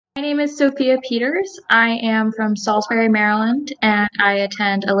My name is Sophia Peters. I am from Salisbury, Maryland, and I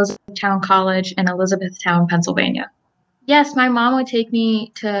attend Elizabethtown College in Elizabethtown, Pennsylvania. Yes, my mom would take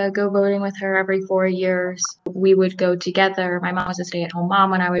me to go voting with her every 4 years. We would go together. My mom was a stay-at-home mom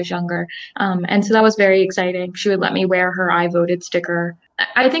when I was younger. And so that was very exciting. She would let me wear her I voted sticker.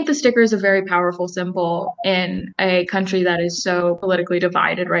 I think the sticker is a very powerful symbol in a country that is so politically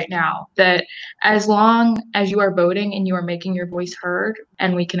divided right now. That as long as you are voting and you are making your voice heard,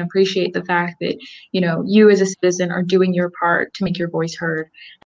 and we can appreciate the fact that, you as a citizen are doing your part to make your voice heard,